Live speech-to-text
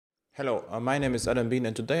Hello, my name is Adam Bean,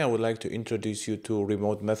 and today I would like to introduce you to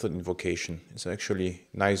remote method invocation. It's actually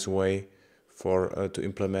a nice way to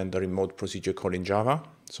implement a remote procedure call in Java.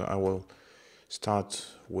 So I will start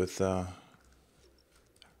with a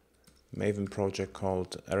Maven project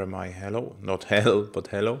called RMI Hello, not Hell, but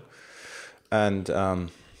Hello. And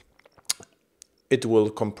it will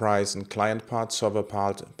comprise a client part, server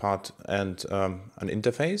part, and an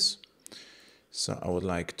interface. So I would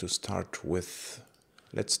like to start with,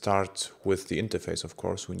 let's start with the interface. Of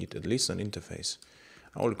course, we need at least an interface.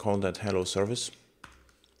 I will call that Hello Service.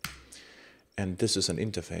 And this is an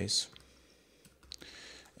interface.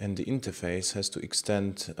 And the interface has to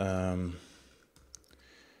extend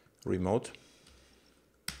remote.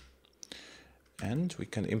 And we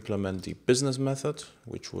can implement the business method,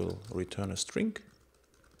 which will return a string.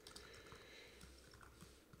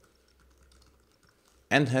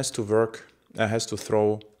 And has to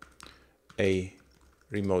throw a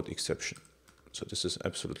remote exception. So this is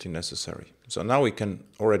absolutely necessary. So now we can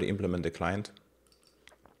already implement the client.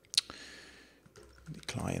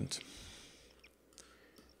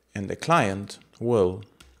 And the client will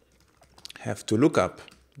have to look up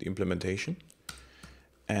the implementation,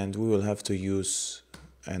 and we will have to use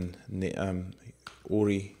an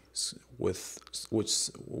URI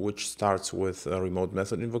which starts with a remote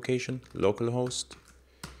method invocation, localhost,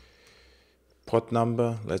 port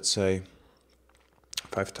number, let's say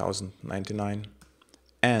 5099,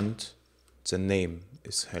 and the name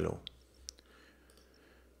is hello.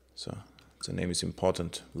 So the name is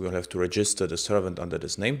important. We will have to register the servant under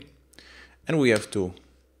this name, and we have to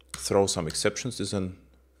throw some exceptions. This is a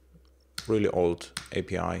really old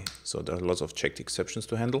API, so there are lots of checked exceptions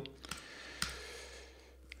to handle.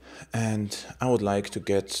 And I would like to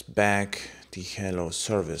get back the hello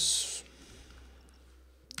service,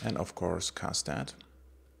 and of course cast that.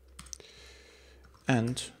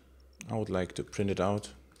 And I would like to print it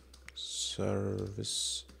out,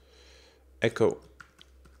 service echo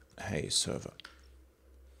hey server,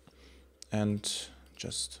 and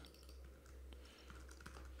just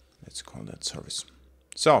let's call that service.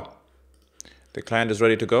 So the client is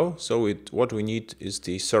ready to go. So what we need is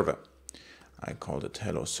the server. I called it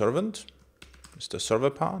hello servant. It's the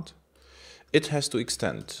server part. It has to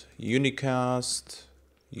extend unicast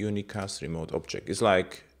remote object. It's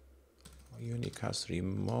like unicast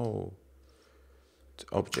remote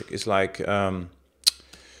object. It's like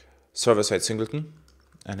server-side singleton,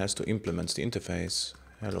 and has to implement the interface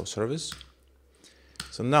hello service.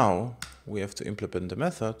 So now we have to implement the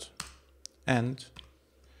method and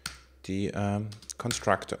the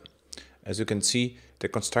constructor. As you can see, the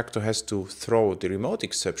constructor has to throw the remote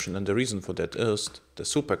exception, and the reason for that is the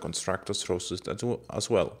super constructor throws it as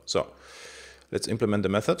well. So let's implement the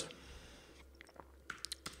method.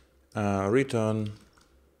 Return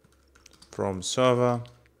from server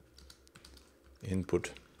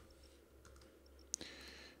input.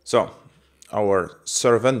 So our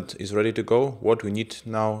servant is ready to go. What we need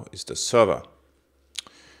now is the server.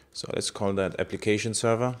 So let's call that application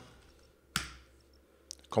server.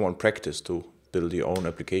 Common practice to build your own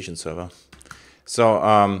application server. So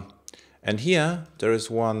and here there is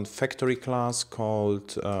one factory class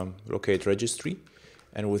called locate registry,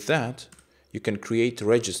 and with that you can create a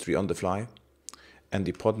registry on the fly, and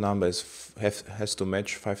the port number has to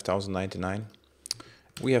match 5099.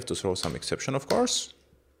 We have to throw some exception, of course.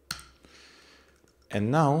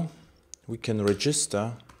 And now we can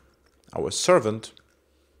register our servant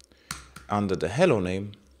under the hello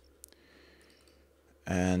name,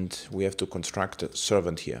 and we have to construct a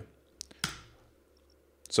servant here.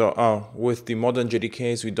 So with the modern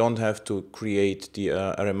JDKs, we don't have to create the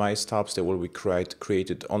RMI stubs. They will be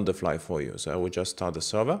created on the fly for you. So I will just start the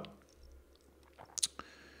server.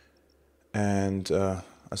 And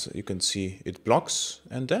as you can see, it blocks,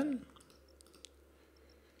 and then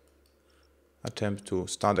attempt to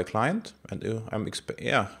start a client, and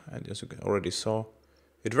and as you already saw,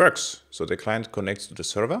 it works. So the client connects to the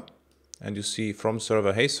server, and you see from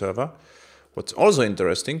server hey server. What's also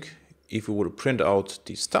interesting, if we will print out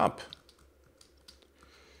the stub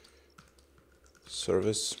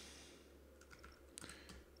service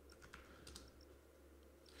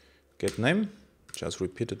get name, just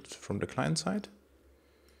repeat it from the client side,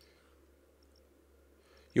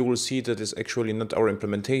 you will see that it's actually not our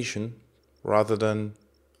implementation, rather than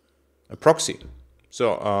a proxy.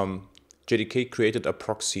 So JDK created a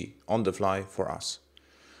proxy on the fly for us.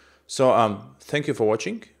 So thank you for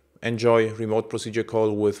watching. Enjoy remote procedure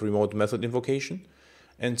call with remote method invocation,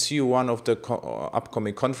 and see you one of the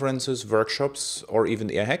upcoming conferences, workshops, or even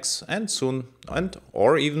AirHacks, and soon,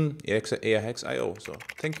 or even AirHacks.io. So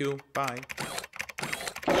thank you. Bye.